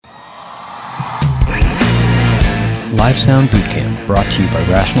Live Sound Bootcamp, brought to you by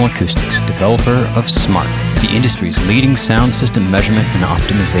Rational Acoustics, developer of Smart, the industry's leading sound system measurement and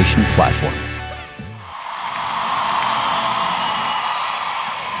optimization platform.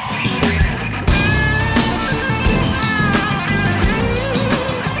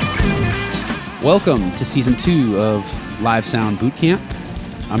 Welcome to Season 2 of Live Sound Bootcamp.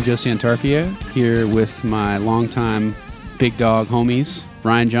 I'm Joe Santarpia, here with my longtime big dog homies,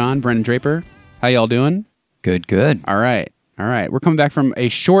 Ryan John, Brendan Draper. How y'all doing? Good. All right. We're coming back from a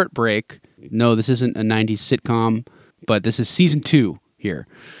short break. No, this isn't a 90s sitcom, but this is Season 2 here.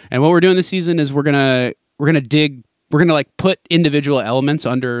 And what we're doing this season is we're gonna like put individual elements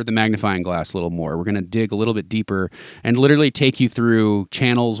under the magnifying glass a little more. We're gonna dig a little bit deeper and literally take you through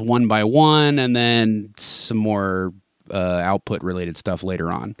channels one by one, and then some more output related stuff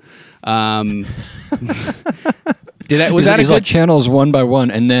later on. Was that a good like channels one by one,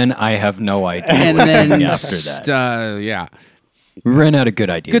 and then I have no idea. And then after that, yeah, we ran out of good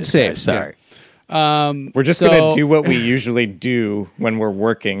ideas. good save. Guys. Sorry. We're just going to do what we usually do when we're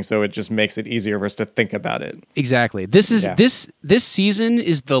working, so it just makes it easier for us to think about it. Exactly. This season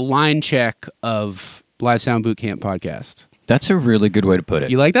is the line check of Live Sound Bootcamp podcast. That's a really good way to put it.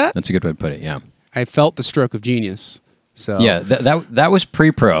 You like that? That's a good way to put it. Yeah. I felt the stroke of genius. So Yeah, that was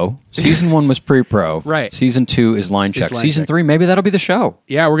pre-pro. Season 1 was pre-pro. Right. Season 2 is line check. line Season check. 3, maybe that'll be the show.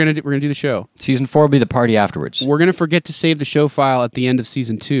 Yeah, we're gonna do the show. Season 4 will be the party afterwards. We're gonna forget to save the show file at the end of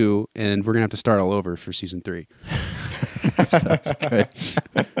Season 2, and we're gonna have to start all over for Season 3. That's good.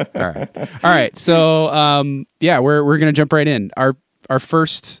 All right. So we're gonna jump right in. Our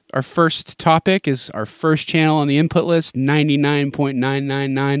first topic is our first channel on the input list.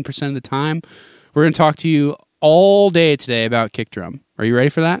 99.999% of the time, we're gonna talk to you all day today about kick drum. Are you ready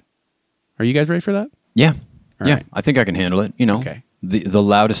for that? Are you guys ready for that? Yeah. All yeah. right. I think I can handle it. You know, Okay. the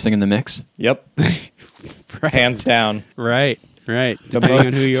loudest thing in the mix. Yep. Hands down. Right. Depending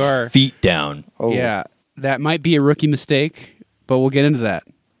on who you are. Feet down. Oh. Yeah, that might be a rookie mistake, but we'll get into that.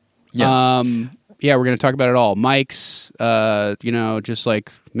 Yeah. We're going to talk about it all. Mics, just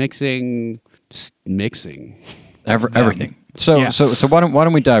like mixing. Everything. So Yeah. so why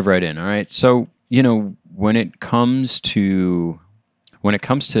don't we dive right in? All right. So when it comes to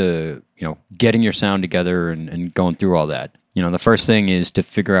getting your sound together and going through all that, the first thing is to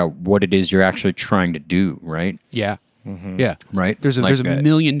figure out what it is you're actually trying to do. Right. Yeah. Mm-hmm. Yeah. Right. There's a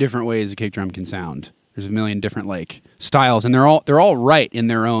million different ways a kick drum can sound. There's a million different like styles, and they're all right in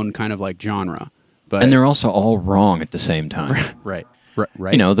their own kind of like genre. But And they're also all wrong at the same time. right. The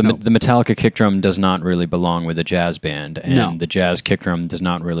No. Metallica kick drum does not really belong with a jazz band, and No. the jazz kick drum does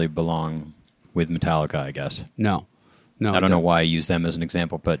not really belong with Metallica, I guess. No. I don't know why I use them as an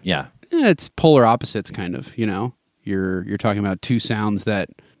example, but yeah. It's polar opposites, kind of. You're talking about two sounds that,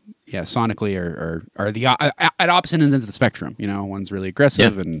 sonically are the at opposite ends of the spectrum. One's really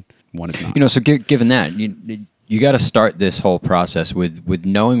aggressive and one is not. So given that, you got to start this whole process with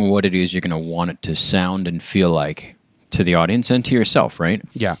knowing what it is you're going to want it to sound and feel like to the audience and to yourself, right?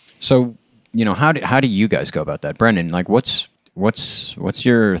 Yeah. So, how do you guys go about that, Brendan? Like, what's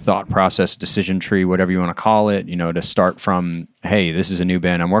your thought process, decision tree, whatever you want to call it? To start from, hey, this is a new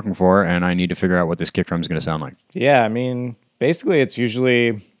band I'm working for, and I need to figure out what this kick drum is going to sound like. Yeah, I mean, basically it's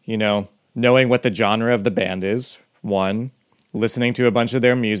usually, knowing what the genre of the band is, one, listening to a bunch of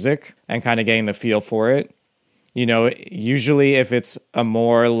their music and kind of getting the feel for it. Usually if it's a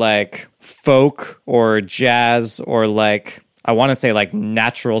more like folk or jazz or like, I want to say like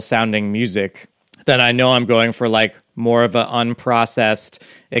natural sounding music, then I know I'm going for like more of an unprocessed,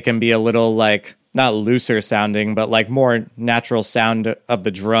 it can be a little like, not looser sounding, but like more natural sound of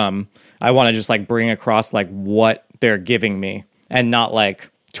the drum. I want to just like bring across like what they're giving me and not like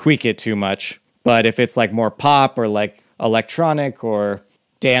tweak it too much. But if it's like more pop or like electronic or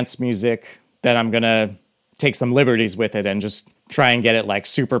dance music, then I'm going to take some liberties with it and just try and get it like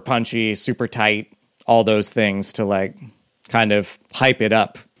super punchy, super tight, all those things to like kind of hype it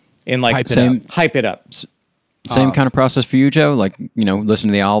up in like hype it up. Same kind of process for you, Joe? Like, listen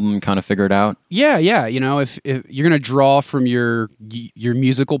to the album, kind of figure it out? Yeah. If you're going to draw from your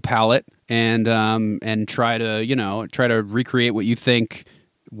musical palette and try to recreate what you think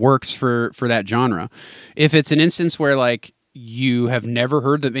works for that genre. If it's an instance where like you have never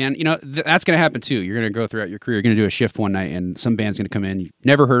heard the band, that's going to happen too. You're going to go throughout your career. You're going to do a shift one night and some band's going to come in. You've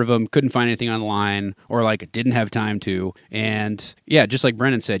never heard of them, couldn't find anything online, or like didn't have time to. And yeah, just like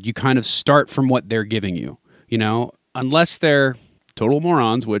Brendan said, you kind of start from what they're giving you, unless they're total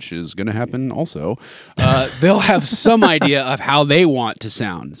morons, which is going to happen also. They'll have some idea of how they want to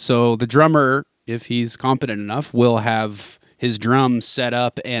sound. So the drummer, if he's competent enough, will have his drums set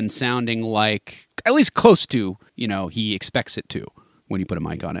up and sounding like at least close to, he expects it to when you put a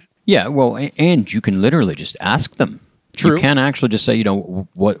mic on it. Yeah, well, and you can literally just ask them. True. You can actually just say,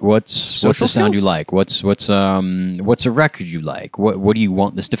 what's the sound you like? What's a record you like? What do you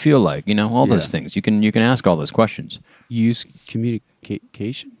want this to feel like? All those things. You can ask all those questions. Use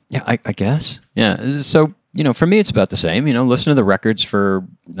communication. Yeah, I guess. Yeah. So, for me, it's about the same. Listen to the records for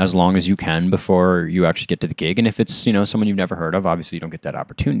as long as you can before you actually get to the gig. And if it's, someone you've never heard of, obviously you don't get that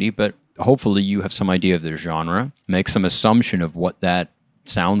opportunity. But hopefully you have some idea of their genre, make some assumption of what that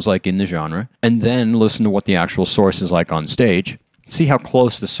sounds like in the genre, and then listen to what the actual source is like on stage. See how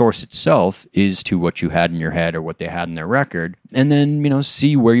close the source itself is to what you had in your head or what they had in their record, and then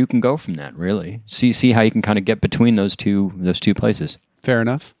see where you can go from that. Really, see how you can kind of get between those two places. Fair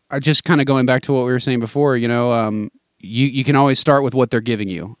enough. Just kind of going back to what we were saying before. You can always start with what they're giving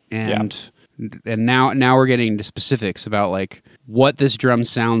you, and now we're getting into specifics about like what this drum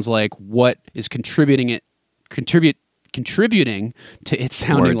sounds like, what is contributing to it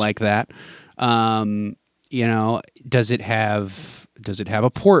sounding like that. Does it have a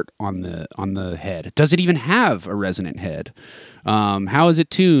port on the head? Does it even have a resonant head? How is it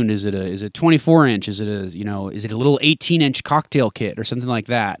tuned? Is it 24 inch? Is it a little 18-inch cocktail kit or something like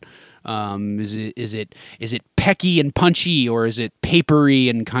that? Is it pecky and punchy, or is it papery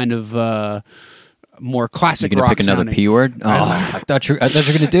and kind of more classic rock? You're gonna pick another sounding? P word? Oh, I thought you were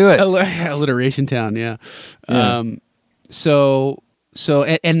gonna do it. Alliteration town, yeah. So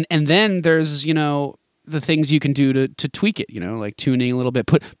and then there's the things you can do to tweak it, like tuning a little bit,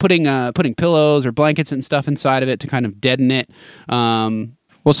 putting pillows or blankets and stuff inside of it to kind of deaden it. So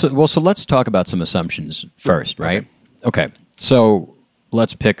let's talk about some assumptions first, right? Okay. So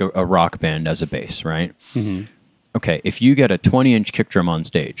let's pick a rock band as a base, right? Mm-hmm. Okay, if you get a 20-inch kick drum on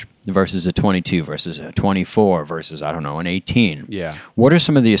stage versus a 22 versus a 24 versus, I don't know, an 18, yeah. What are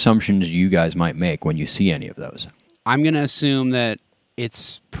some of the assumptions you guys might make when you see any of those? I'm going to assume that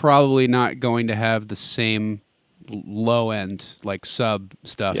it's probably not going to have the same low end, like sub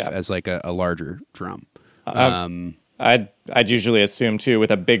stuff as like a larger drum. I'd usually assume too,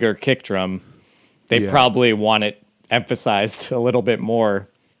 with a bigger kick drum, they probably want it emphasized a little bit more,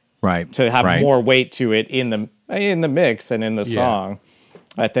 right? To have more weight to it in the mix and in the song.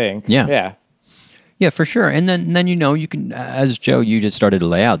 I think, Yeah, for sure. And then you can, as Joe, you just started to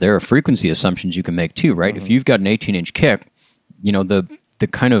lay out, there are frequency assumptions you can make too, right? Mm-hmm. If you've got an 18-inch kick, the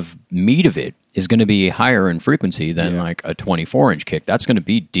kind of meat of it is going to be higher in frequency than like a 24-inch kick. That's going to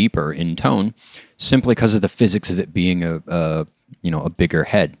be deeper in tone, simply because of the physics of it being a bigger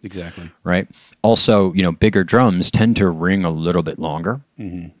head. Exactly. Right. Also, bigger drums tend to ring a little bit longer.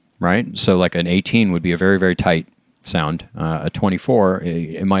 Mm-hmm. Right. So like an 18 would be a very, very tight sound. A 24,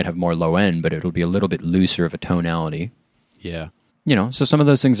 it might have more low end, but it'll be a little bit looser of a tonality. Yeah. So some of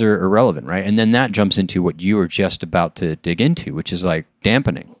those things are irrelevant, right? And then that jumps into what you were just about to dig into, which is like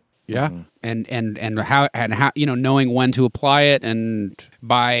dampening. Yeah. Mm-hmm. And how knowing when to apply it, and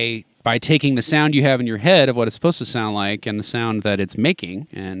by taking the sound you have in your head of what it's supposed to sound like and the sound that it's making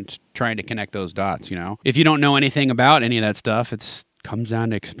and trying to connect those dots, If you don't know anything about any of that stuff, it comes down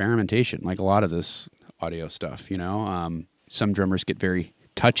to experimentation, like a lot of this audio stuff, Some drummers get very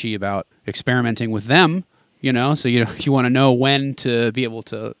touchy about experimenting with them, so you want to know when to be able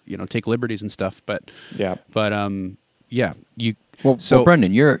to, take liberties and stuff. But you. Well,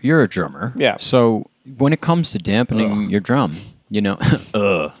 Brendan, you're a drummer. Yeah. So when it comes to dampening your drum,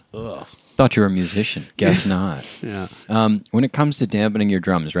 thought you were a musician. Guess not. Yeah. When it comes to dampening your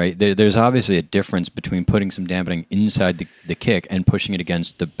drums, right? There's obviously a difference between putting some dampening inside the kick and pushing it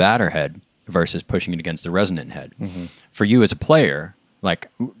against the batter head versus pushing it against the resonant head. Mm-hmm. For you as a player, like,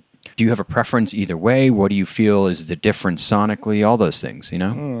 do you have a preference either way? What do you feel is the difference sonically? All those things,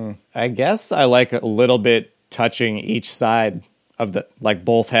 I guess I like a little bit touching each side of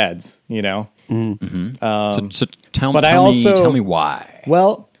both heads, Mm-hmm. So tell me why.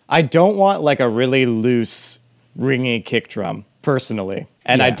 Well, I don't want like a really loose, ringy kick drum personally,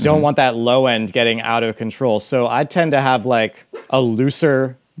 and I don't want that low end getting out of control. So I tend to have like a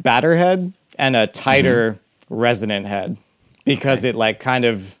looser batter head and a tighter resonant head, because it like kind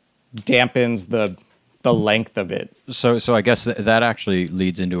of dampens the length of it. So I guess that actually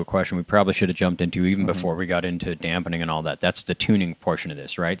leads into a question we probably should have jumped into even before we got into dampening and all that. That's the tuning portion of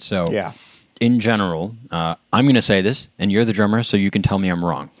this, right? So in general, I'm going to say this, and you're the drummer, so you can tell me I'm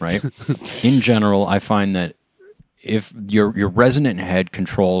wrong, right? In general, I find that if your resonant head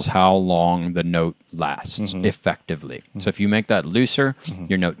controls how long the note lasts effectively. So if you make that looser,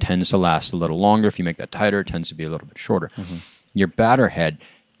 your note tends to last a little longer. If you make that tighter, it tends to be a little bit shorter. Your batter head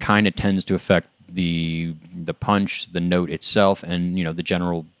kind of tends to affect the punch, the note itself, and the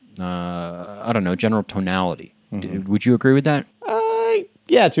general I don't know, general tonality. Would you agree with that?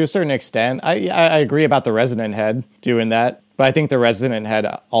 Yeah, to a certain extent. I agree about the resonant head doing that, but I think the resonant head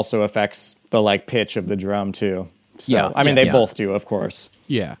also affects the like pitch of the drum too. So Yeah, I mean, yeah, they yeah. both do, of course.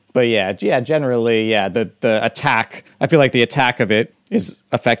 Yeah. But yeah, generally, yeah, the attack. I feel like the attack of it is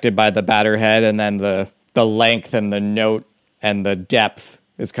affected by the batter head, and then the length and the note and the depth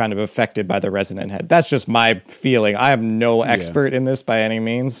is kind of affected by the resonant head. That's just my feeling. I am no expert in this by any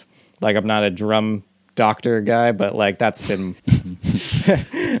means. Like, I'm not a drum doctor guy, but like that's been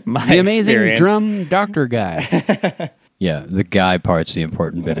my The amazing experience. drum doctor guy. Yeah, the guy part's the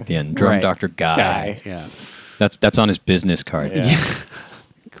important bit at the end. Drum Right. Doctor Guy. Yeah. That's on his business card. Yeah.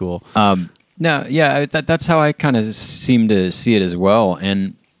 Cool. No, yeah, that's how I kind of seem to see it as well.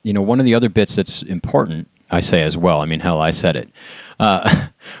 And, you know, one of the other bits that's important, I say as well, I mean, hell, I said it.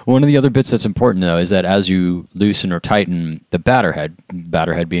 One of the other bits that's important, though, is that as you loosen or tighten the batter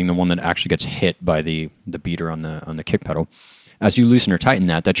head being the one that actually gets hit by the beater on the kick pedal, as you loosen or tighten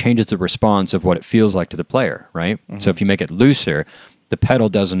that changes the response of what it feels like to the player, right? So if you make it looser, the pedal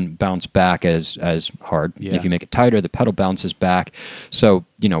doesn't bounce back as hard. Yeah. If you make it tighter, the pedal bounces back. So,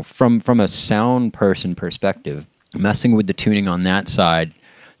 you know, from a sound person perspective, messing with the tuning on that side,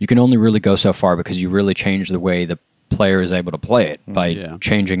 you can only really go so far because you really change the way the player is able to play it by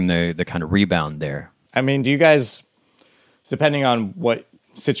changing the kind of rebound there. I mean, do you guys, depending on what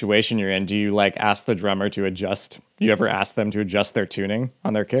situation you're in, do you like ask the drummer to adjust? You ever ask them to adjust their tuning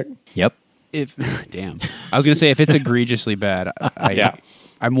on their kick? Yep. Damn. I was going to say, if it's egregiously bad, Yeah.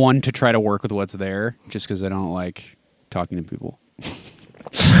 I'm one to try to work with what's there just because I don't like talking to people.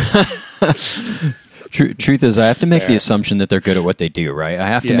 Truth is, I have to make the fair. assumption that they're good at what they do, right? I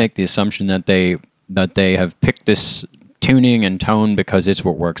have to Yeah. make the assumption that they have picked this tuning and tone because it's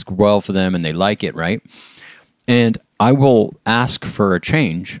what works well for them and they like it, right? And I will ask for a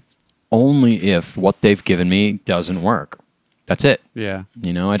change only if what they've given me doesn't work. That's it. Yeah.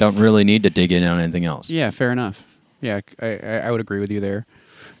 You know, I don't really need to dig in on anything else. Yeah, fair enough. Yeah, I would agree with you there.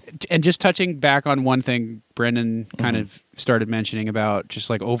 And just touching back on one thing Brendan kind of started mentioning about just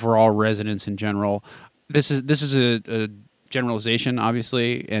like overall resonance in general. This is a generalization,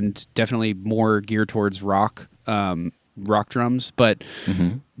 obviously, and definitely more geared towards rock drums. But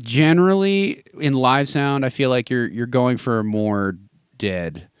generally, in live sound, I feel like you're going for a more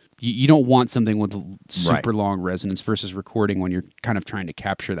dead. You don't want something with super long resonance versus recording when you're kind of trying to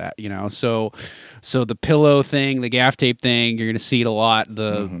capture that, you know. So the pillow thing, the gaff tape thing, you're going to see it a lot.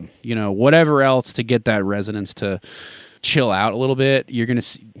 The you know, whatever else to get that resonance to chill out a little bit, you're going to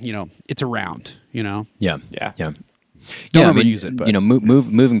see, you know, it's around, you know. Yeah. Yeah. Yeah. Don't overuse it, but you know,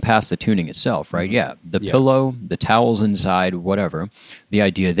 moving past the tuning itself, right? Yeah, the pillow, the towels inside, whatever. The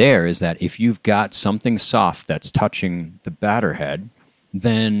idea there is that if you've got something soft that's touching the batter head,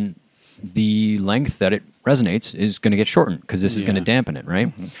 then the length that it resonates is going to get shortened because this is going to dampen it,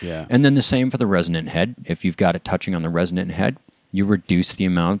 right? Yeah. And then the same for the resonant head. If you've got it touching on the resonant head, you reduce the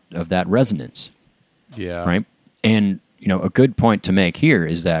amount of that resonance, Yeah. right? And, you know, a good point to make here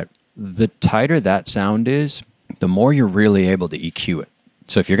is that the tighter that sound is, the more you're really able to EQ it.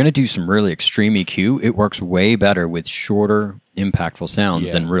 So if you're going to do some really extreme EQ, it works way better with shorter, impactful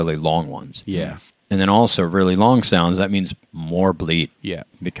sounds than really long ones. Yeah. And then also really long sounds, that means more bleed. Yeah.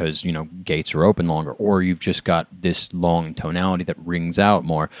 Because, you know, gates are open longer, or you've just got this long tonality that rings out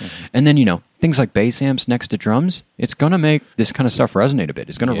more. And then, you know, things like bass amps next to drums, it's going to make this kind of stuff resonate a bit.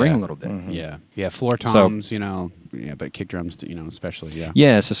 It's going to ring a little bit. Yeah. Yeah. Floor toms, you know, but kick drums, you know, especially. Yeah.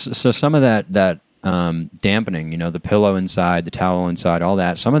 Yeah, so some of that dampening, you know, the pillow inside, the towel inside, all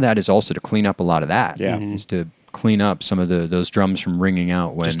that, some of that is also to clean up a lot of that. Yeah. Is to clean up some of those drums from ringing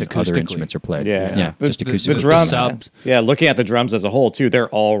out when Just other acoustically. instruments are played. Yeah. just The acoustically. drum, subs. looking at the drums as a whole too, they're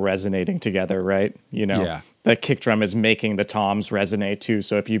all resonating together, right? You know, Yeah. the kick drum is making the toms resonate too.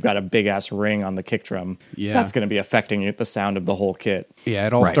 So if you've got a big ass ring on the kick drum, Yeah. that's going to be affecting the sound of the whole kit. Yeah,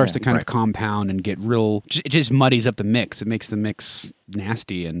 it all Right, starts to kind right. of compound and get real. It just muddies up the mix. It makes the mix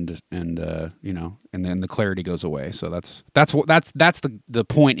nasty, and you know, and then the clarity goes away. So that's the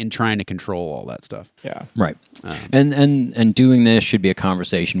point in trying to control all that stuff. Yeah. Right. And doing this should be a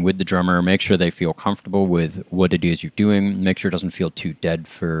conversation with the drummer. Make sure they feel comfortable with what it is you're doing. Make sure it doesn't feel too dead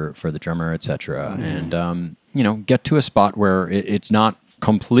for the drummer, etc. And you know, get to a spot where it's not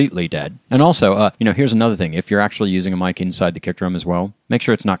completely dead. And also, here's another thing. If you're actually using a mic inside the kick drum as well, make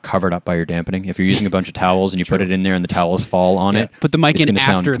sure it's not covered up by your dampening. If you're using a bunch of towels and you put it in there and the towels fall on it, Put the mic it's in gonna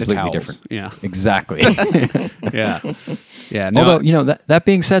sound after the completely towels. different. Yeah. Exactly. Yeah. Yeah. No, Although, that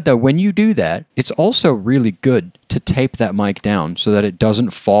being said, though, when you do that, it's also really good to tape that mic down so that it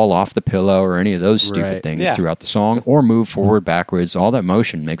doesn't fall off the pillow or any of those stupid Right. things Yeah. throughout the song, or move forward, backwards. All that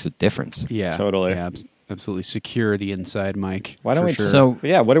motion makes a difference. yeah. Totally. Yeah, absolutely secure the inside mic. Why don't for we? Sure. So-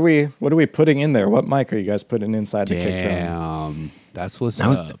 Yeah. What are we putting in there? What mic are you guys putting inside the kick drum? Damn. That's what's That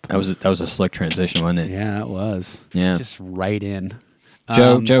was, up. that was a slick transition, wasn't it? Yeah, it was. Yeah. Just right in.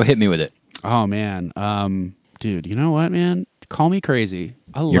 Joe hit me with it. Oh man, dude, you know what, man? Call me crazy.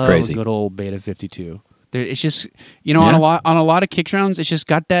 I You're love crazy. good old Beta 52. It's just on Yeah? a lot of kick drums, it's just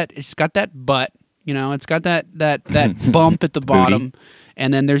got that butt. It's got that bump at the bottom,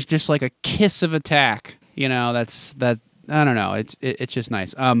 and then there's just like a kiss of attack. That's that. I don't know. It's just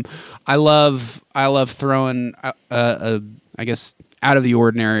nice. I love throwing I guess out of the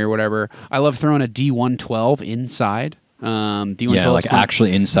ordinary or whatever. I love throwing a D112 inside. D112 Yeah, like is fun.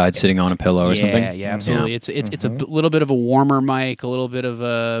 actually inside sitting on a pillow or something. Yeah, absolutely. It's a little bit of a warmer mic, a little bit of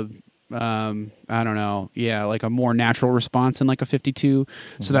a I don't know. Yeah, like a more natural response than like a 52.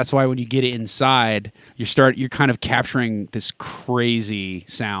 So that's why when you get it inside, you're kind of capturing this crazy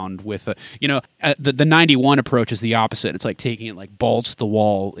sound with the 91 approach is the opposite. It's like taking it like balls to the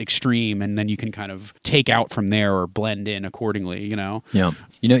wall extreme, and then you can kind of take out from there or blend in accordingly. Yeah.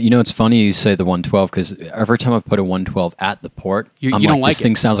 It's funny you say the 112 because every time I've put a 112 at the port, You I'm don't like, like this it.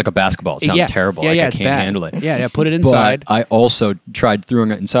 thing sounds like a basketball. It sounds Yeah. terrible. Yeah, Like, yeah, I it's can't bad. handle it. Yeah, put it inside. But I also tried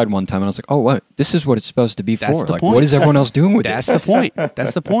throwing it inside one time, and I was like, oh, what? This is what it's supposed to be That's for. the Like, point. what is everyone else doing with That's this? the point.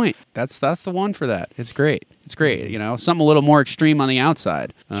 That's the point. That's the one for that. It's great. It's great. Something a little more extreme on the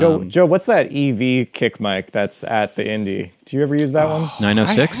outside. Joe, what's that EV kick mic that's at the Indie? Do you ever use that one?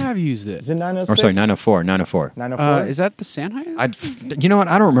 906? I have used it. Is it 906? Or sorry, 904. 904. 904? Is that the Sennheiser? You know what?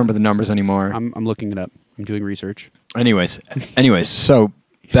 I don't remember the numbers anymore. I'm looking it up. I'm doing research. Anyways, so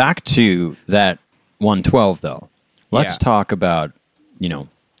back to that 112 though. Let's Yeah. talk about,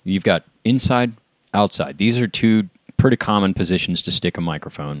 you've got inside, outside. These are two pretty common positions to stick a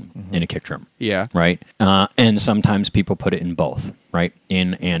microphone in a kick drum. Yeah. Right? And sometimes people put it in both, right?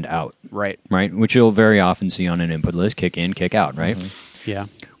 In and out. Right. Right? Which you'll very often see on an input list, kick in, kick out, right? Yeah.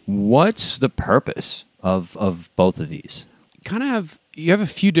 What's the purpose of both of these? You have a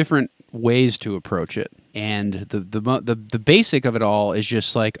few different ways to approach it, and the basic of it all is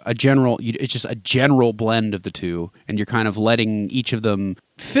just like it's just a general blend of the two, and you're kind of letting each of them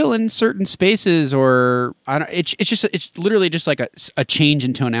fill in certain spaces, or it's literally just like a change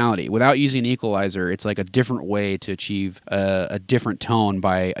in tonality without using an equalizer. It's like a different way to achieve a different tone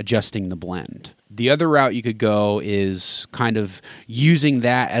by adjusting the blend. The other route you could go is kind of using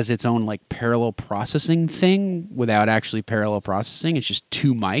that as its own like parallel processing thing without actually parallel processing. It's just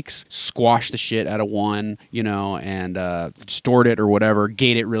two mics, squash the shit out of one, and distort it or whatever,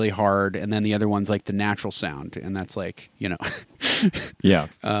 gate it really hard, and then the other one's like the natural sound, and that's like, Yeah.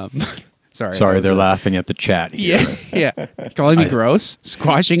 Sorry, They're laughing at the chat here. yeah. Calling me gross,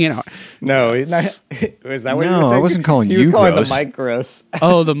 squashing it. No, is that what you No, were saying? I wasn't calling he was you calling gross. the mic gross.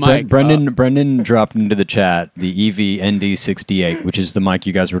 Oh, the mic. Brendan dropped into the chat the EV ND68, which is the mic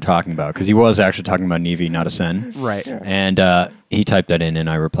you guys were talking about, because he was actually talking about an EV, not a Sen. Right. And he typed that in, and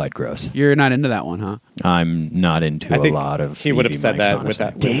I replied gross. You're not into that one, huh? I'm not into I a think lot of he would have EV said mics, that honestly. with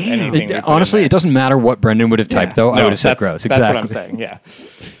that. With anything we put in Honestly, there. it doesn't matter what Brendan would have typed, though. I No, would have said that's- gross. Exactly. That's what I'm saying. Yeah.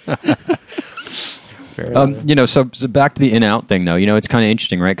 So back to the in-out thing, though. It's kind of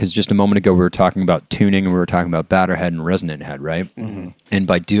interesting, right? Because just a moment ago we were talking about tuning and we were talking about batter head and resonant head, right? Mm-hmm. And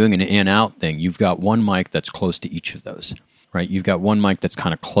by doing an in-out thing, you've got one mic that's close to each of those, right? You've got one mic that's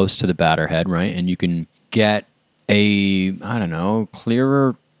kind of close to the batter head, right? And you can get a,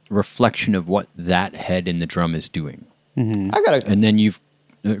 clearer reflection of what that head in the drum is doing. And then you've...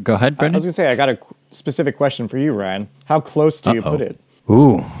 go ahead, I Brendan. was gonna say I got a specific question for you, Ryan. How close do you put it?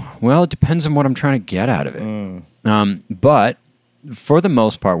 Ooh, well, it depends on what I'm trying to get out of it. But for the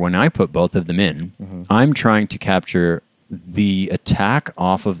most part, when I put both of them in, I'm trying to capture the attack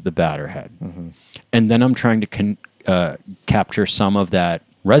off of the batter head. And then I'm trying to capture some of that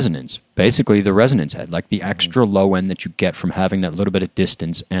resonance, basically the resonance head, like the extra low end that you get from having that little bit of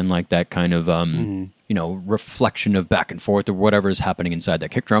distance and like that kind of reflection of back and forth or whatever is happening inside that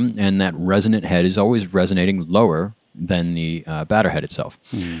kick drum. And that resonant head is always resonating lower than the batter head itself.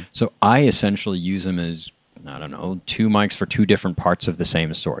 So I essentially use them as, two mics for two different parts of the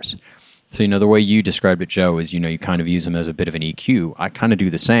same source. So, the way you described it, Joe, is, you kind of use them as a bit of an EQ. I kind of do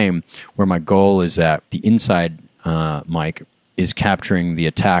the same, where my goal is that the inside mic is capturing the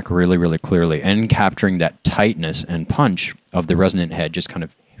attack really, really clearly and capturing that tightness and punch of the resonant head, just kind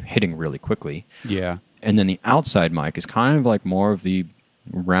of hitting really quickly. Yeah. And then the outside mic is kind of like more of the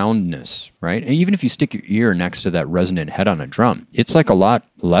roundness, right? And even if you stick your ear next to that resonant head on a drum, it's like a lot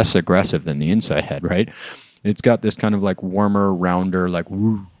less aggressive than the inside head, right? It's got this kind of like warmer, rounder, like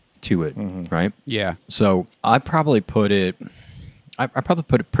woo to it, right? Yeah. So I probably put it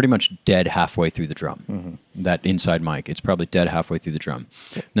pretty much dead halfway through the drum. That inside mic, it's probably dead halfway through the drum.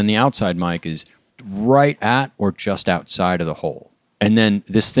 And then the outside mic is right at or just outside of the hole. And then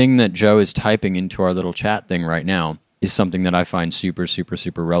this thing that Joe is typing into our little chat thing right now is something that I find super, super,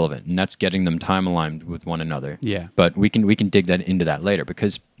 super relevant, and that's getting them time aligned with one another. Yeah. But we can dig that into that later,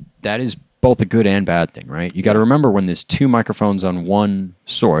 because that is both a good and bad thing, right? You got to remember, when there's two microphones on one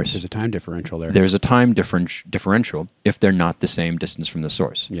source, There's a time differential there. there's a time differential if they're not the same distance from the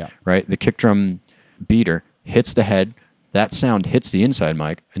source. Yeah. Right? The kick drum beater hits the head, that sound hits the inside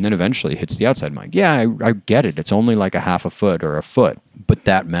mic, and then eventually hits the outside mic. Yeah, I get it. It's only like a half a foot or a foot, but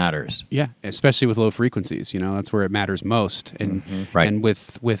that matters. Yeah, especially with low frequencies, that's where it matters most. And Right. and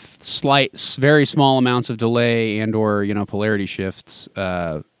with very small amounts of delay and or polarity shifts,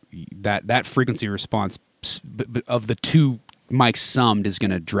 that frequency response of the two mics summed is going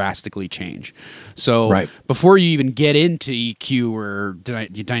to drastically change. So Right. before you even get into EQ or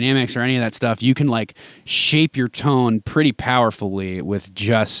dynamics or any of that stuff, you can like shape your tone pretty powerfully with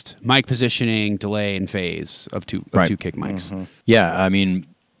just mic positioning, delay, and phase of two kick mics. Yeah, I mean,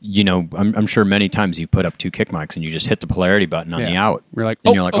 I'm sure many times you put up two kick mics and you just hit the polarity button on the out. You're like,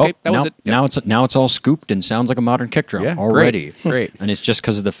 and oh, you're like, okay, that was it. Yep. now it's all scooped and sounds like a modern kick drum Yeah, already. great. And it's just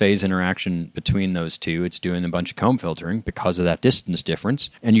because of the phase interaction between those two. It's doing a bunch of comb filtering because of that distance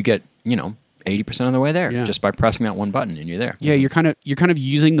difference, and you get 80% of the way there just by pressing that one button, and you're there. Yeah, you're kind of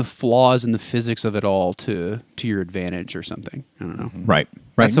using the flaws in the physics of it all to your advantage or something. I don't know. Right.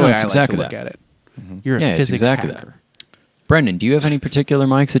 That's the way I like to look at it. You're a Yeah, it's physics exactly hacker. that. Brendan, do you have any particular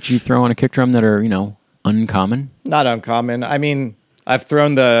mics that you throw on a kick drum that are, uncommon? Not uncommon. I mean, I've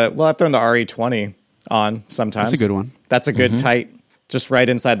thrown the RE20 on sometimes. That's a good one. That's a good tight, just right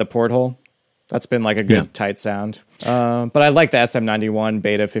inside the porthole. That's been like a good tight sound. But I like the SM91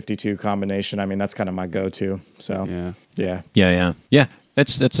 Beta 52 combination. I mean, that's kind of my go-to. So yeah. Yeah.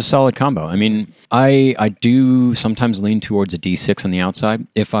 That's a solid combo. I mean, I do sometimes lean towards a D6 on the outside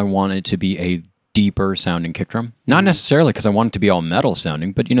if I want it to be a deeper sounding kick drum. Not necessarily because I want it to be all metal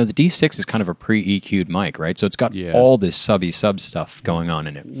sounding, but the D6 is kind of a pre-EQ'd mic, right? So it's got all this sub stuff going on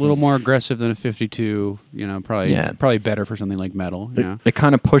in it. A little more aggressive than a 52, probably better for something like metal. Yeah. It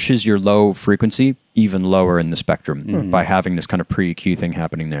kind of pushes your low frequency even lower in the spectrum by having this kind of pre-EQ thing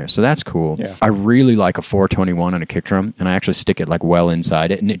happening there. So that's cool. Yeah. I really like a 421 on a kick drum, and I actually stick it like well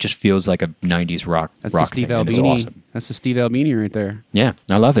inside it, and it just feels like a 90s rock That's the Steve thing, and Albini. it's awesome. That's the Steve Albini right there. Yeah,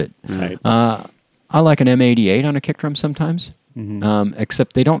 I love it. Tight. I like an M88 on a kick drum sometimes,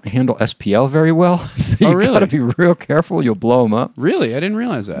 except they don't handle SPL very well. So you really? gotta be real careful. You'll blow them up. Really? I didn't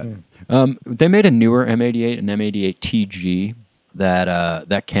realize that. They made a newer M88, an M88 TG,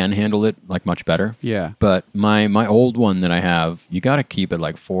 that can handle it like much better. Yeah. But my old one that I have, you got to keep it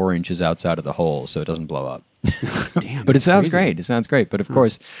like 4 inches outside of the hole so it doesn't blow up. Damn. But it sounds crazy. great. It sounds great. But of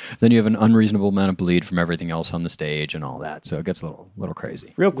course, then you have an unreasonable amount of bleed from everything else on the stage and all that. So it gets a little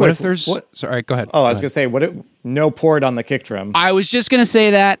crazy. Real quick. What if there's... Sorry, go ahead. Oh, I was going to say, no port on the kick drum. I was just going to say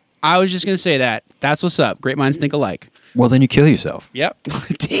that. That's what's up. Great minds think alike. Well, then you kill yourself. Yep.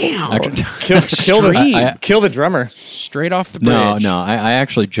 Damn. Kill the drummer. Straight off the bridge. No. I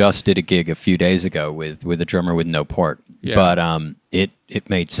actually just did a gig a few days ago with a drummer with no port. Yeah. But it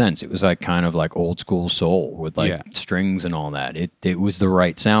made sense. It was like kind of like old school soul with like strings and all that. It was the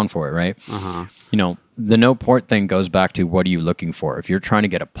right sound for it, right? Uh-huh. The no port thing goes back to what are you looking for? If you're trying to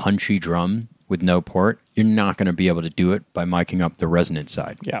get a punchy drum with no port, you're not going to be able to do it by miking up the resonant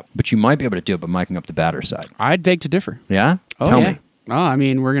side. Yeah. But you might be able to do it by miking up the batter side. I'd beg to differ. Yeah? Oh, Tell yeah. me. Oh, I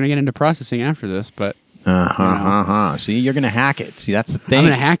mean, we're going to get into processing after this, but See, you're going to hack it. See, that's the thing. I'm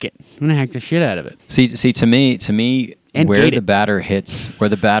going to hack it. I'm going to hack the shit out of it. See, to me, And where gate the it. batter hits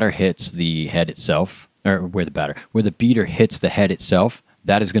the head itself, or where the beater hits the head itself,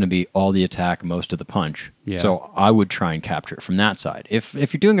 that is going to be all the attack, most of the punch. Yeah. So I would try and capture it from that side. If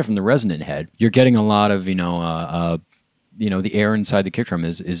you're doing it from the resonant head, you're getting a lot of the air inside the kick drum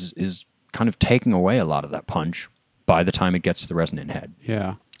is kind of taking away a lot of that punch by the time it gets to the resonant head.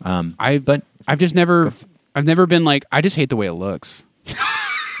 Yeah. I've never been like, I just hate the way it looks.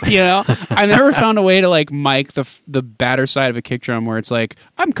 I've never found a way to like mic the batter side of a kick drum where it's like,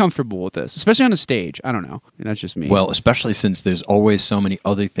 I'm comfortable with this, especially on a stage. I don't know. That's just me. Well, especially since there's always so many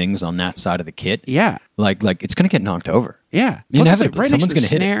other things on that side of the kit. yeah. Like it's going to get knocked over. Yeah. Plus, it's Inevitably, right next someone's to the gonna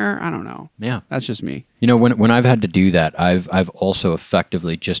hit it. snare. I don't know. Yeah. That's just me. You know, when I've had to do that, I've also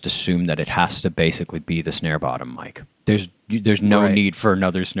effectively just assumed that it has to basically be the snare bottom mic. There's no Right. need for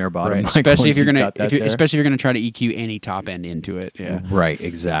another snare bottom Right. mic. Especially once if you're you've gonna got that there. especially if you're gonna try to EQ any top end into it. Yeah. Right,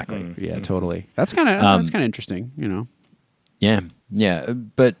 exactly. Yeah, totally. That's kind of interesting, you know. Yeah,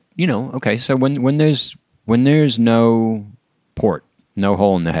 but you know, okay. So when there's no port, no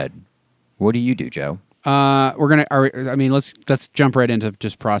hole in the head, what do you do, Joe? Let's jump right into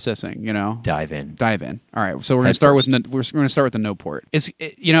just processing. You know, Dive in. All right, so we're gonna Head start first. with we're gonna start with the no port. It's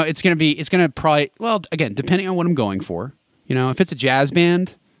gonna probably, well, again, depending on what I'm going for. You know, if it's a jazz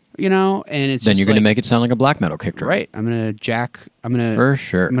band, you know, and it's Then just you're going to like- make it sound like a black metal kick drum. right. I'm gonna For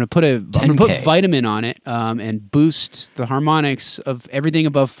sure. I'm gonna put 10K. vitamin on it, and boost the harmonics of everything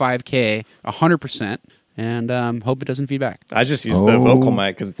above 5K 100%, and hope it doesn't feedback. I just use the vocal Oh,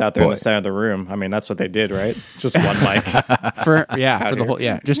 mic because it's out there in boy. the center of the room. I mean, that's what they did, right? Just one mic. For the whole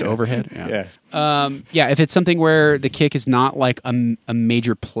just overhead. Yeah. If it's something where the kick is not like a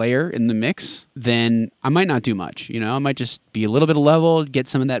major player in the mix, then I might not do much. You know, I might just be a little bit of level, get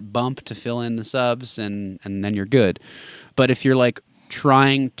some of that bump to fill in the subs, and then you're good. But if you're like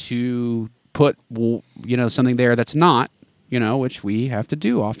trying to put something there that's not, you know, which we have to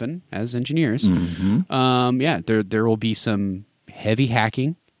do often as engineers, there will be some heavy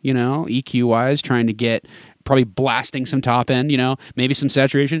hacking, you know, EQ wise, trying to get probably blasting some top end, you know, maybe some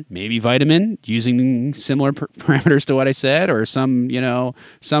saturation, maybe vitamin, using similar parameters to what I said, or some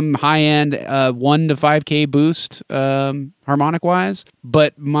high end 1 to 5K boost harmonic wise.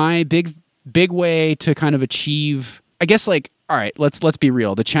 But my big way to kind of achieve, I guess, like, all right, let's be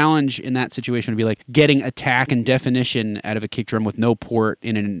real. The challenge in that situation would be like getting attack and definition out of a kick drum with no port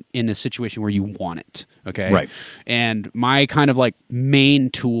in a situation where you want it. Okay, Right. And my kind of like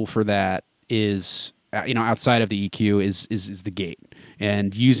main tool for that is, outside of the EQ is the gate,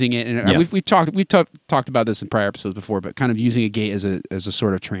 and using it. And Yeah. we've talked about this in prior episodes before, but kind of using a gate as a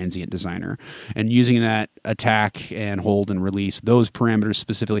sort of transient designer, and using that attack and hold and release, those parameters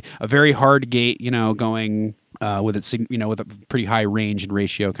specifically. A very hard gate, going with a pretty high range and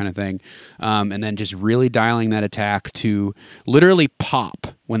ratio kind of thing, and then just really dialing that attack to literally pop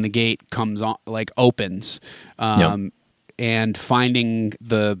when the gate comes on, like opens, and finding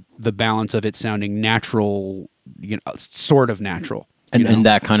the balance of it sounding natural, sort of natural. And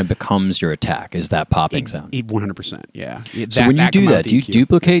that kind of becomes your attack, is that popping sound. 100%, yeah. So when you do that, do you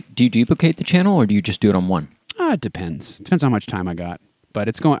duplicate? duplicate the channel, or do you just do it on one? It depends. Depends how much time I got. But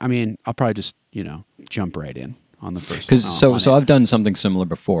I'll probably just, jump right in on the first. Because on it. I've done something similar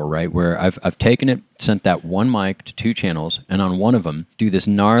before, right? Where I've taken it, sent that one mic to two channels, and on one of them do this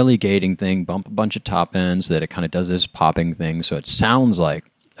gnarly gating thing, bump a bunch of top ends so that it kind of does this popping thing, so it sounds like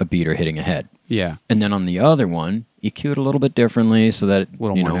a beater hitting a head. Yeah. And then on the other one, EQ it a little bit differently so that A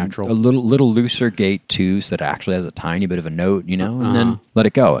little more natural. a little looser gate too, so that it actually has a tiny bit of a note, and then let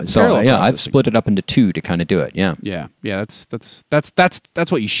it go. So Parallel I've processing. split it up into two to kind of do it. Yeah. Yeah.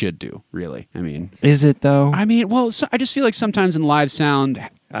 That's what you should do, really. Is it though? I just feel like sometimes in live sound,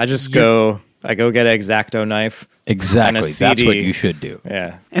 I go get an X-Acto knife. Exactly. And a That's CD. what you should do.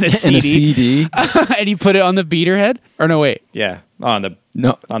 Yeah. and a And a CD, CD. and you put it on the beater head, or no, wait. Yeah. On the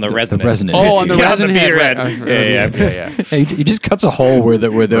resonant. The resonant. Oh, on the Yeah, resonant the beater head. head. Right. Yeah. Hey, he just cuts a hole where the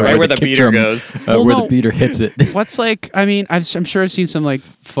the kick beater drum, goes. Well, where no. the beater hits it. What's like? I'm sure I've seen some like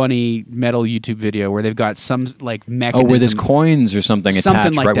funny metal YouTube video where they've got some like mechanism. Oh, where there's coins or something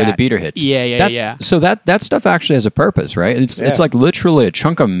attached like right where the that. beater hits. Yeah. So that stuff actually has a purpose, right? It's like literally a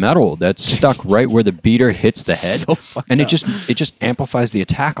chunk of metal that's stuck right where the beater hits the head, So fucked and up. it just amplifies the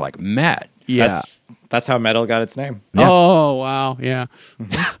attack like mad. Yeah. That's how metal got its name. Yeah. Oh wow. Yeah.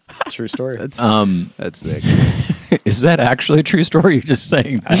 True story. That's sick. Is that actually a true story? You're just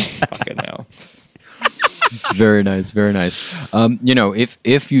saying that. Fucking hell. Very nice, very nice.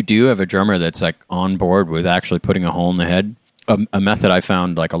 If you do have a drummer that's like on board with actually putting a hole in the head, a method I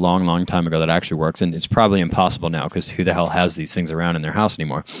found like a long, long time ago that actually works, and it's probably impossible now because who the hell has these things around in their house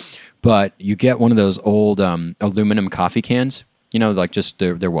anymore? But you get one of those old aluminum coffee cans. Like just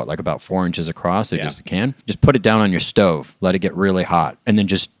they're what, like about 4 inches across. They're just a can. Just put it down on your stove, let it get really hot, and then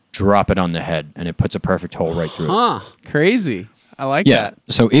just drop it on the head, and it puts a perfect hole right through it. Huh. Crazy. I like Yeah. that.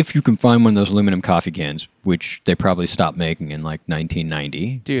 So if you can find one of those aluminum coffee cans, which they probably stopped making in like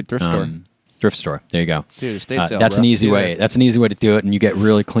 1990, Dude, thrift store. Thrift store. There you go. Dude, estate sale, that's bro. an easy Do way. it. That's an easy way to do it, and you get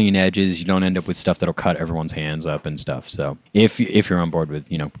really clean edges. You don't end up with stuff that'll cut everyone's hands up and stuff. So if you're on board with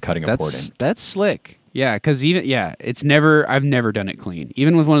cutting a port in, That's slick. Yeah, because I've never done it clean.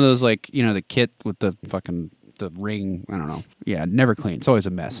 Even with one of those like the kit with the ring. I don't know. Yeah, never clean. It's always a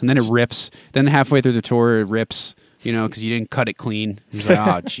mess, and then it rips. Then halfway through the tour, it rips. because you didn't cut it clean. He's like,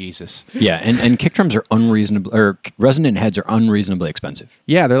 oh, Jesus. Yeah, and kick drums are unreasonable, or resonant heads are unreasonably expensive.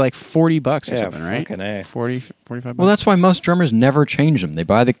 Yeah, they're like $40 or Yeah, something, right? fucking A. 40, 45 Well, that's why most drummers never change them. They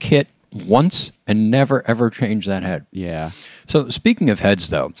buy the kit once and never ever change that head. Yeah. So speaking of heads,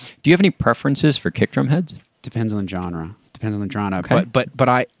 though, do you have any preferences for kick drum heads? Depends on the genre. Okay.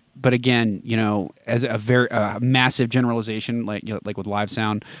 But again, as a very massive generalization, like with live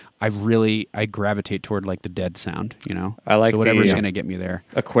sound, I gravitate toward like the dead sound. I like so whatever's the, going to get me there.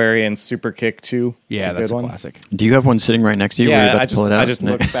 Aquarian Super Kick 2. It's Yeah, a that's good a one. classic. Do you have one sitting right next to you? where you're Yeah, about to pull it out? I just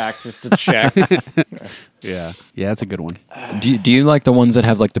looked back just to check. Yeah, that's a good one. Do you like the ones that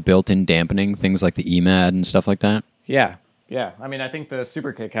have like the built-in dampening, things like the EMAD and stuff like that? Yeah. I mean, I think the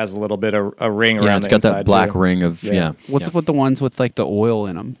Super Kick has a little bit of a ring Yeah, around it's the got inside that black too. ring of Yeah. What's yeah. up with the ones with like the oil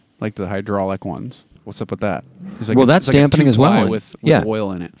in them, like the hydraulic ones? What's up with that? It's like Well, that's it's like a dampening as well, 2-ply and- with yeah.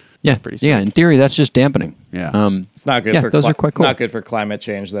 oil in it. Yeah, It's pretty sick. yeah. In theory, that's just dampening. Yeah. It's not good Yeah, for those are quite cool. Not good for climate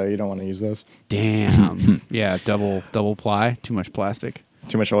change though. You don't want to use those. Damn. Yeah, double ply. Too much plastic.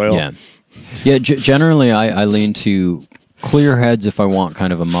 Too much oil. Yeah. Generally, I lean to clear heads if I want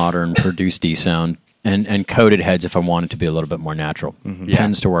kind of a modern produced sound, and coated heads if I want it to be a little bit more natural. Yeah.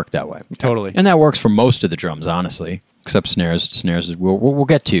 Tends to work that way. Totally. And that works for most of the drums, honestly, except snares. Snares we'll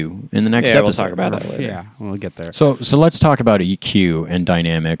get to in the next Yeah, episode. we'll talk about that later. Yeah, we'll get there. So let's talk about EQ and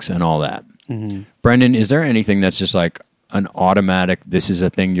dynamics and all that. Brendan, is there anything that's just like an automatic, this is a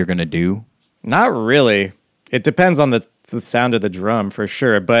thing you're going to do? Not really. It depends on the sound of the drum for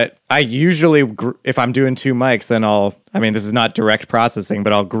sure. But I usually, if I'm doing two mics, then this is not direct processing,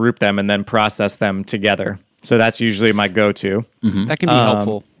 but I'll group them and then process them together. So that's usually my go-to. That can be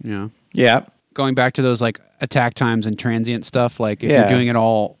helpful. Yeah. Yeah. Going back to those like attack times and transient stuff, like if Yeah. you're doing it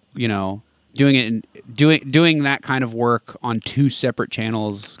all, doing it and doing that kind of work on two separate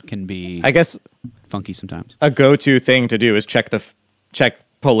channels can be I guess funky sometimes. a go-to thing to do is check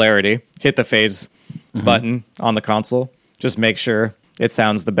polarity, hit the phase button on the console. Just make sure it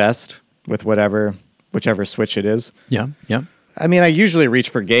sounds the best with whichever switch it is. Yeah. I mean, I usually reach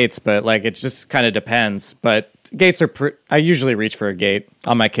for gates, but like it just kind of depends. But gates are I usually reach for a gate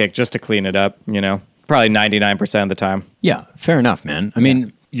on my kick just to clean it up, probably 99% of the time. Yeah, fair enough, man. I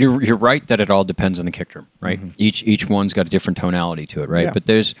mean, you're right that it all depends on the kick drum, right? Each one's got a different tonality to it, right? Yeah. But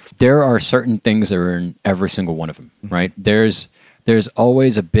there are certain things that are in every single one of them, right? There's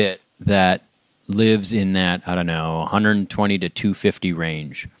always a bit that lives in that, I don't know, 120 to 250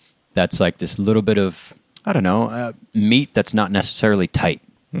 range. That's like this little bit of, I don't know, meat that's not necessarily tight,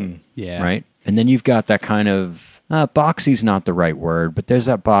 Yeah. right? And then you've got that kind of, boxy's not the right word, but there's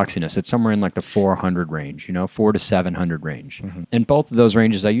that boxiness. It's somewhere in like the 400 range, 400 to 700 range. And both of those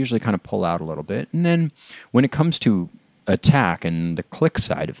ranges, I usually kind of pull out a little bit. And then when it comes to attack and the click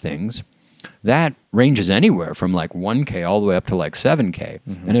side of things, that ranges anywhere from like 1K all the way up to like 7K.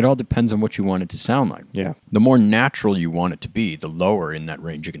 And it all depends on what you want it to sound like. Yeah. The more natural you want it to be, the lower in that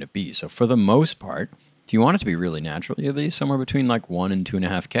range you're going to be. So for the most part, if you want it to be really natural, you'll be somewhere between like 1 and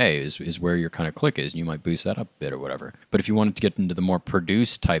 2.5K is where your kind of click is, and you might boost that up a bit or whatever. But if you want it to get into the more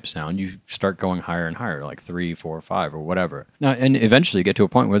produced type sound, you start going higher and higher, like 3, 4, 5 or whatever. Now, and eventually you get to a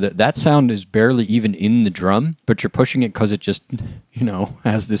point where that sound is barely even in the drum, but you're pushing it because it just,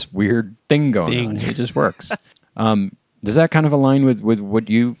 has this weird thing going on. It just works. Does that kind of align with what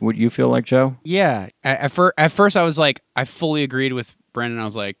you feel like, Joe? Yeah. At first, I was like, I fully agreed with Brandon. I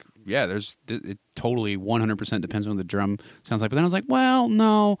was like, yeah, it totally 100% depends on what the drum sounds like. But then I was like, well,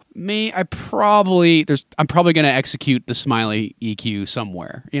 no, I'm probably going to execute the Smiley EQ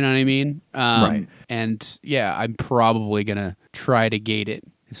somewhere. You know what I mean? Right. And yeah, I'm probably going to try to gate it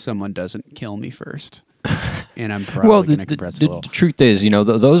if someone doesn't kill me first. And I'm probably going to compress it a little. The truth is,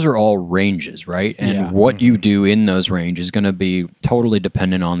 those are all ranges, right? And Yeah. what you do in those ranges is going to be totally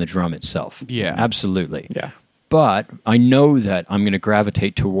dependent on the drum itself. Yeah. Absolutely. Yeah. But I know that I'm going to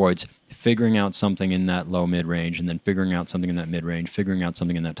gravitate towards figuring out something in that low mid range, and then figuring out something in that mid range, figuring out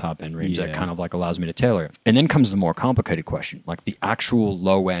something in that top end range that Yeah. kind of like allows me to tailor it. And then comes the more complicated question, like the actual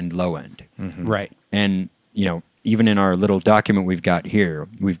low end. Right. And, even in our little document we've got here,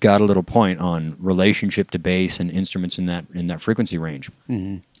 we've got a little point on relationship to bass and instruments in that frequency range.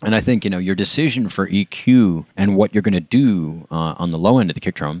 And I think, your decision for EQ and what you're going to do on the low end of the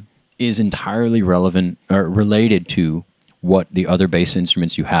kick drum is entirely relevant or related to what the other bass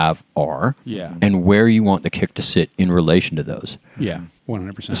instruments you have are, Yeah. and where you want the kick to sit in relation to those. Yeah.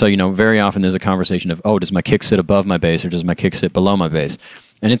 100%. So, very often there's a conversation of, does my kick sit above my bass or does my kick sit below my bass?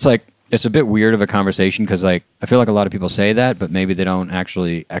 And it's like, it's a bit weird of a conversation because, like, I feel like a lot of people say that, but maybe they don't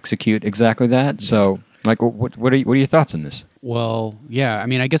actually execute exactly that. So, like, what are your thoughts on this? Well, yeah. I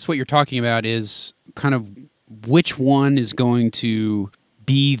mean, I guess what you're talking about is kind of which one is going to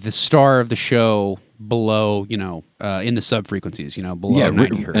be the star of the show below, in the sub frequencies, below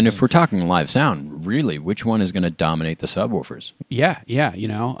 90 hertz. And if we're talking live sound, really, which one is going to dominate the subwoofers? Yeah,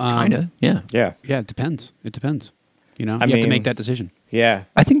 Kind of, yeah. Yeah. Yeah, it depends. You have to mean, make that decision. Yeah.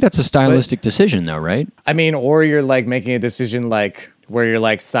 I think that's a stylistic decision, though, right? I mean, or you're like making a decision like where you're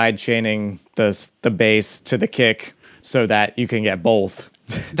like side chaining the bass to the kick so that you can get both.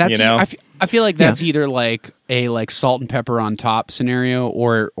 That's I feel like that's Yeah. either like a salt and pepper on top scenario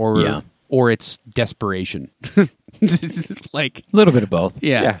or Yeah. or it's desperation. Like A little bit of both.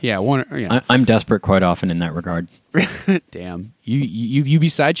 yeah. One I'm desperate quite often in that regard. damn. You be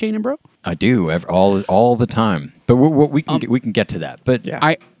side chaining, bro? I do all the time, but we can get to that. But Yeah.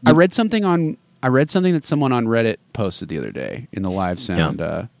 I read something that someone on Reddit posted the other day in the live sound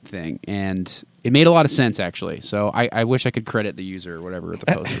thing, and it made a lot of sense actually. So I wish I could credit the user or whatever at the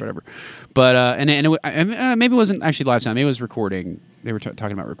post or whatever. But maybe it wasn't actually live sound. Maybe it was recording. They were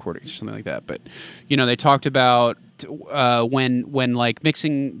talking about recordings or something like that. But they talked about when like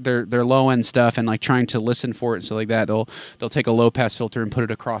mixing their low end stuff and like trying to listen for it and stuff like that. They'll take a low pass filter and put it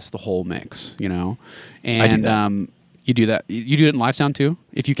across the whole mix. And I do that. you do that. You do it in live sound too,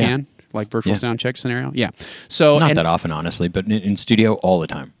 if you Yeah. can, like virtual Yeah. sound check scenario. Yeah. So not that often, honestly, but in studio all the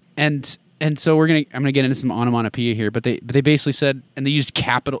time. And so I'm gonna get into some onomatopoeia here, but they basically said, and they used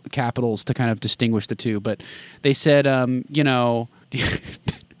capitals to kind of distinguish the two, but they said, I'm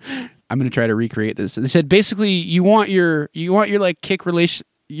gonna try to recreate this. They said basically you want your like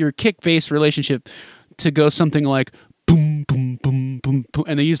your kick bass relationship to go something like boom boom boom boom boom,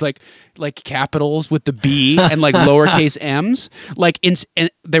 and they use like capitals with the B and like lowercase m's, and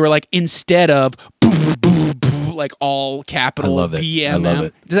they were like instead of boom boom boom, like all capital I love it. BMM. I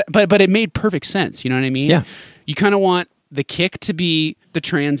love it. But it made perfect sense. You know what I mean? Yeah. You kind of want the kick to be the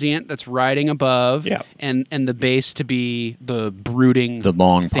transient that's riding above, Yeah. and the bass to be the brooding, The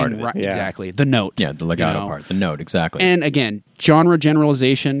long thing, part of it. right, Yeah. exactly, the note. Yeah, the legato part, the note, exactly. And again, genre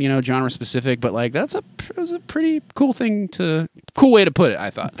generalization, genre specific, but like that's a pretty cool way to put it. I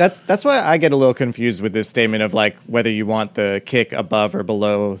thought. That's why I get a little confused with this statement of like whether you want the kick above or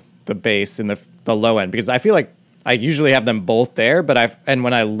below the bass in the low end, because I feel like I usually have them both there, but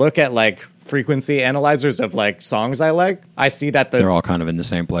when I look at like frequency analyzers of like songs I like, I see that they're all kind of in the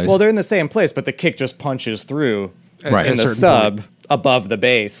same place. well, they're in the same place, but the kick just punches through Right. in At a the certain sub point. above the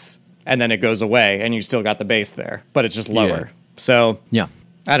bass, and then it goes away, and you still got the bass there, but it's just lower. Yeah. So yeah.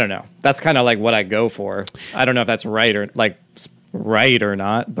 I don't know. That's kind of like what I go for. I don't know if that's right or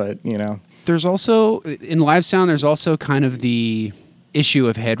not, but There's also in live sound. There's also kind of the issue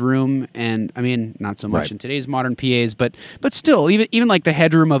of headroom, and I mean not so much Right. in today's modern PAs, but still, even like the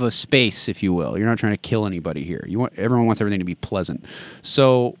headroom of a space, if you will. You're not trying to kill anybody here. Everyone wants everything to be pleasant.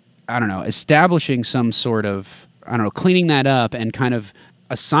 So I don't know, establishing some sort of cleaning that up and kind of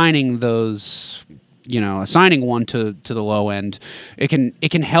assigning those. Assigning one to the low end, it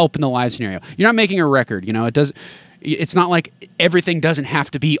can help in the live scenario. You're not making a record, it does. It's not like everything doesn't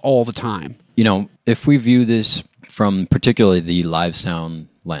have to be all the time. If we view this from particularly the live sound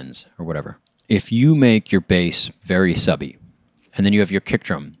lens or whatever, if you make your bass very subby, and then you have your kick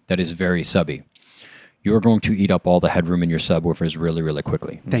drum that is very subby, you're going to eat up all the headroom in your subwoofers really, really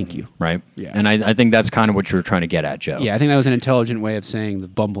quickly. Thank you. Right? Yeah. And I think that's kind of what you were trying to get at, Joe. Yeah, I think that was an intelligent way of saying the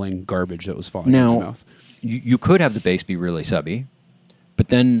bumbling garbage that was falling out of my Now, mouth. you could have the bass be really subby, but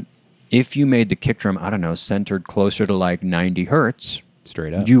then if you made the kick drum, I don't know, centered closer to like 90 hertz,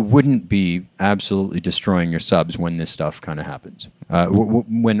 Straight up. you wouldn't be absolutely destroying your subs when this stuff kind of happens.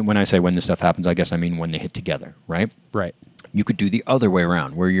 When I say when this stuff happens, I guess I mean when they hit together, right? Right. You could do the other way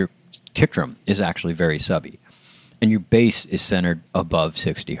around, where your kick drum is actually very subby, and your bass is centered above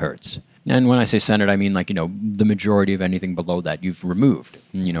 60 hertz. And when I say centered, I mean like, the majority of anything below that you've removed,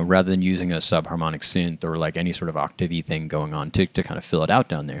 rather than using a subharmonic synth or like any sort of octavey thing going on to kind of fill it out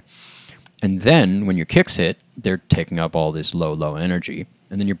down there. And then when your kicks hit, they're taking up all this low energy.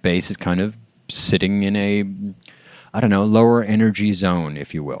 And then your bass is kind of sitting in a, lower energy zone,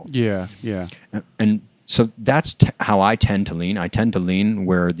 if you will. Yeah, yeah. And so that's how I tend to lean. I tend to lean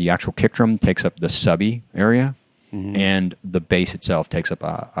where the actual kick drum takes up the subby area, and the bass itself takes up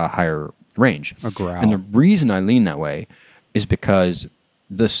a higher range. A growl. And the reason I lean that way is because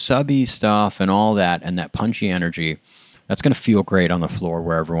the subby stuff and all that and that punchy energy, that's going to feel great on the floor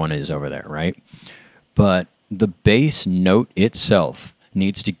where everyone is over there, right? But the bass note itself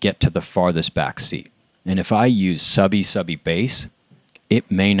needs to get to the farthest back seat. And if I use subby bass, it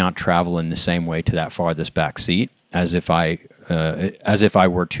may not travel in the same way to that farthest back seat as if I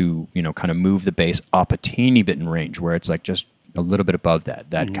were to kind of move the bass up a teeny bit in range, where it's like just a little bit above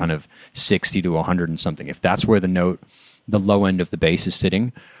that kind of 60 to 100 and something. If that's where the low end of the bass is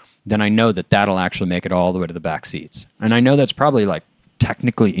sitting, then I know that that'll actually make it all the way to the back seats. And I know that's probably like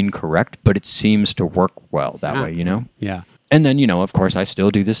technically incorrect, but it seems to work well that way, you know? Yeah. And then, of course, I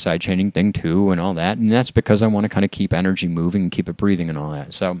still do this sidechaining thing too and all that. And that's because I want to kind of keep energy moving and keep it breathing and all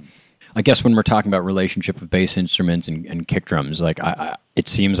that. So I guess when we're talking about relationship with bass instruments and kick drums, like it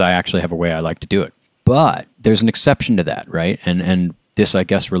seems I actually have a way I like to do it. But there's an exception to that, right? And this, I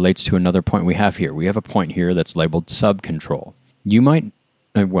guess, relates to another point we have here. We have a point here that's labeled sub control. You might,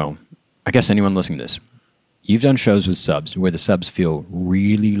 well, I guess anyone listening to this, you've done shows with subs where the subs feel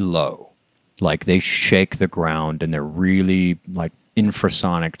really low. Like they shake the ground and they're really like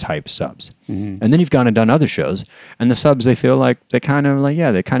infrasonic type subs. Mm-hmm. And then you've gone and done other shows and the subs, they feel like they kind of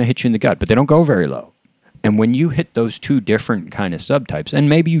hit you in the gut, but they don't go very low. And when you hit those two different kind of subtypes, and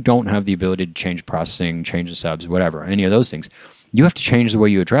maybe you don't have the ability to change processing, change the subs, whatever, any of those things, you have to change the way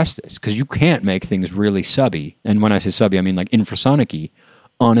you address this because you can't make things really subby. And when I say subby, I mean like infrasonic-y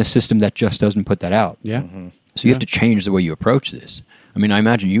on a system that just doesn't put that out. Yeah. Mm-hmm. So you have to change the way you approach this. I mean, I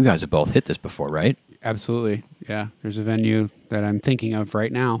imagine you guys have both hit this before, right? Absolutely. Yeah. There's a venue that I'm thinking of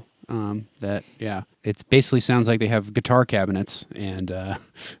right now it basically sounds like they have guitar cabinets, and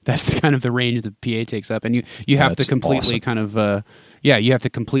that's kind of the range the PA takes up. And you have to completely awesome. You have to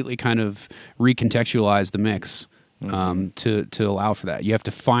completely kind of recontextualize the mix to allow for that. You have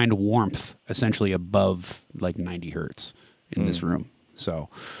to find warmth essentially above like 90 hertz in this room. So,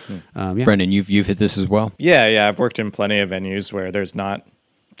 Brendan, you've hit this as well? Yeah. I've worked in plenty of venues where there's not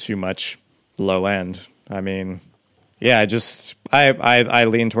too much low end. I mean, yeah, I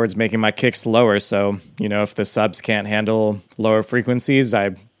lean towards making my kicks lower. So, if the subs can't handle lower frequencies,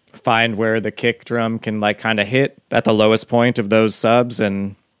 I find where the kick drum can like kind of hit at the lowest point of those subs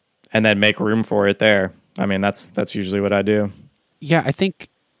and then make room for it there. I mean, that's usually what I do. Yeah, I think,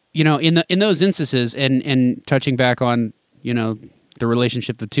 in those instances and touching back on, the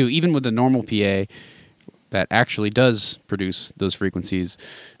relationship of the two, even with the normal PA that actually does produce those frequencies,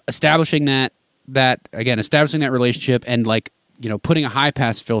 establishing that relationship and like, putting a high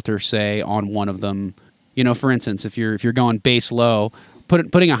pass filter, say, on one of them, for instance, if you're going bass low,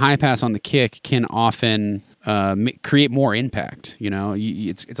 putting a high pass on the kick can often create more impact.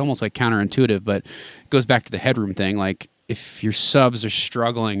 It's almost like counterintuitive, but it goes back to the headroom thing. Like if your subs are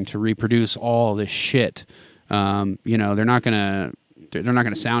struggling to reproduce all this shit, they're not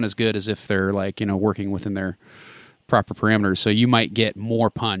gonna sound as good as if they're like working within their proper parameters. So you might get more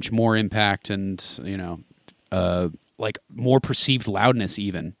punch, more impact, and like more perceived loudness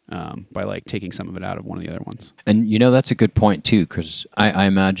even by like taking some of it out of one of the other ones. And that's a good point too, because I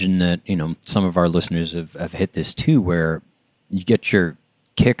imagine that some of our listeners have hit this too, where you get your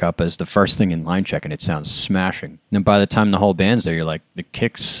kick up as the first thing in line check and it sounds smashing. And by the time the whole band's there, you're like, the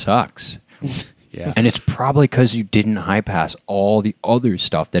kick sucks. Yeah. And it's probably because you didn't high pass all the other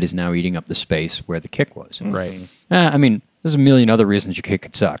stuff that is now eating up the space where the kick was. Right. I mean, there's a million other reasons your kick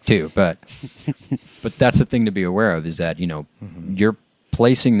could suck too, but that's the thing to be aware of is that, you're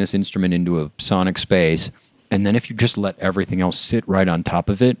placing this instrument into a sonic space, and then if you just let everything else sit right on top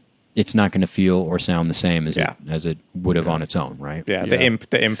of it, it's not going to feel or sound the same as it would have on its own, right? Yeah,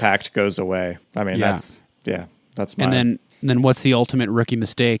 the impact goes away. I mean, that's my... And then what's the ultimate rookie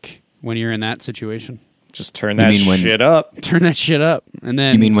mistake when you're in that situation? Just turn that shit up. Turn that shit up. And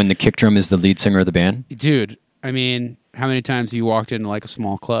then you mean when the kick drum is the lead singer of the band? Dude, I mean, how many times have you walked into like a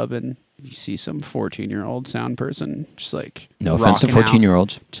small club and you see some 14-year-old sound person just like no offense to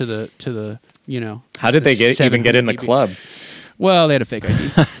 14-year-olds to the how did they even get in the club? Well, they had a fake ID.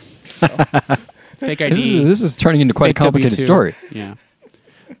 Fake ID. This is turning into quite a complicated W2. story. Yeah.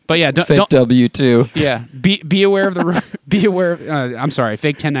 But yeah, don't W2. Yeah, be aware of I'm sorry,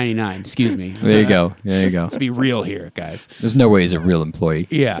 fake 1099. Excuse me. There you go. Let's be real here, guys. There's no way he's a real employee.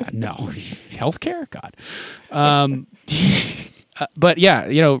 Yeah, no, healthcare, God. But yeah,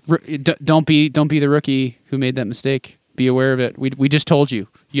 don't be the rookie who made that mistake. Be aware of it. We just told you.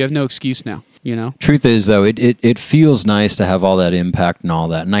 You have no excuse now. Truth is, though, it feels nice to have all that impact and all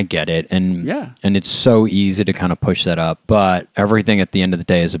that, and I get it, and it's so easy to kind of push that up. But everything at the end of the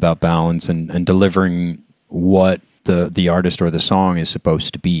day is about balance and delivering what the artist or the song is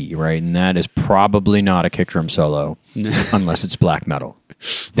supposed to be, right? And that is probably not a kick drum solo, unless it's black metal.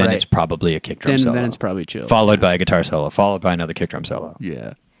 Then it's probably a kick drum solo. Then it's probably chill. Followed by a guitar solo, followed by another kick drum solo.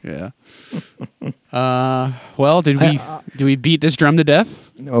 Yeah. Well, did we beat this drum to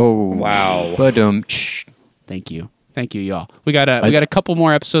death? Oh wow! Thank you, y'all. We got a couple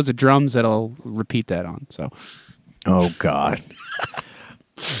more episodes of drums that I'll repeat that on. So, oh god.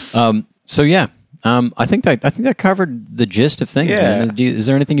 So yeah, I think that covered the gist of things. Yeah. Man. Is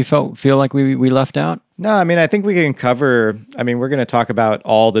there anything you feel like we left out? No, I mean, I think we can cover, I mean, we're going to talk about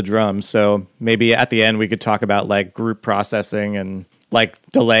all the drums. So maybe at the end we could talk about like group processing and like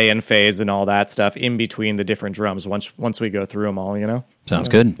delay and phase and all that stuff in between the different drums once we go through them all, you know? Sounds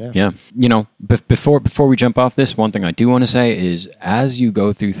good. Yeah. You know, before we jump off this, one thing I do want to say is as you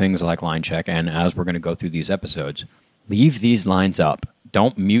go through things like line check and as we're going to go through these episodes, leave these lines up.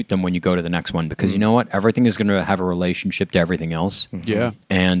 Don't mute them when you go to the next one because you know what? Everything is going to have a relationship to everything else. Yeah.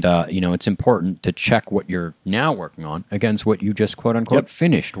 And, you know, it's important to check what you're now working on against what you just quote unquote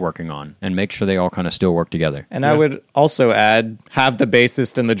finished working on and make sure they all kind of still work together. And I would also add, have the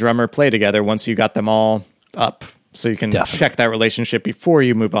bassist and the drummer play together once you got them all up. So you can check that relationship before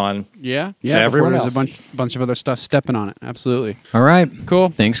you move on. Yeah. To everyone There's else. a bunch of other stuff stepping on it. Absolutely. All right. Cool.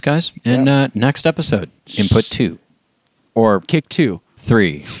 Thanks, guys. And next episode, input 2 or Kick 2.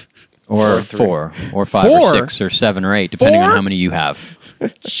 3 or 4 or 5 or 6 or 7 or 8, depending on how many you have.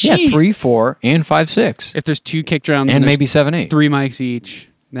 Yeah, 3, 4, and 5, 6. If there's 2 kick drums And there's maybe 7, 8. 3 mics each,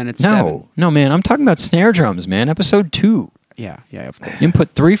 then it's 7. No, man. I'm talking about snare drums, man. Episode 2. Yeah, of course.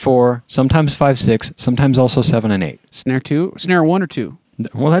 Input 3, 4, sometimes 5, 6, sometimes also 7 and 8. Snare 2? Snare 1 or 2?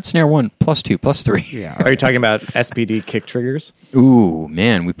 Well, that's snare 1 plus 2 plus 3. Yeah. Are you talking about SPD kick triggers? Ooh,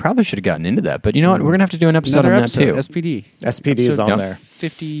 man. We probably should have gotten into that. But you know what? We're going to have to do an episode Another on episode, that too. SPD. SPD is on there.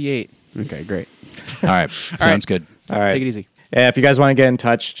 58. Okay, great. All right. Sounds good. All right. Take it easy. Yeah, if you guys want to get in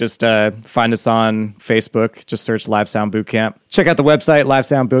touch, just find us on Facebook. Just search Live Sound Bootcamp. Check out the website,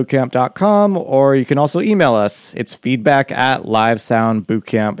 livesoundbootcamp.com, or you can also email us. It's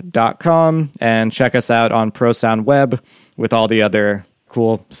feedback@livesoundbootcamp.com. And check us out on Pro Sound Web with all the other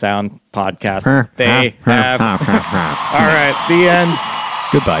cool sound podcasts they have. All right, the end.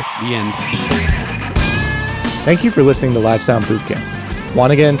 Goodbye. The end. Thank you for listening to Live Sound Bootcamp.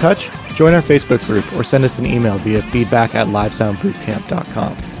 Want to get in touch? Join our Facebook group or send us an email via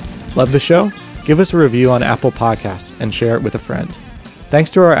feedback@livesoundbootcamp.com. Love the show? Give us a review on Apple Podcasts and share it with a friend.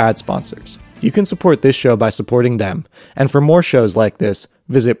 Thanks to our ad sponsors. You can support this show by supporting them. And for more shows like this,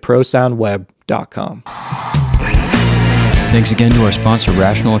 visit prosoundweb.com. Thanks again to our sponsor,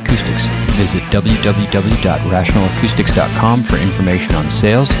 Rational Acoustics. Visit www.rationalacoustics.com for information on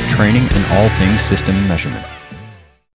sales, training, and all things system measurement.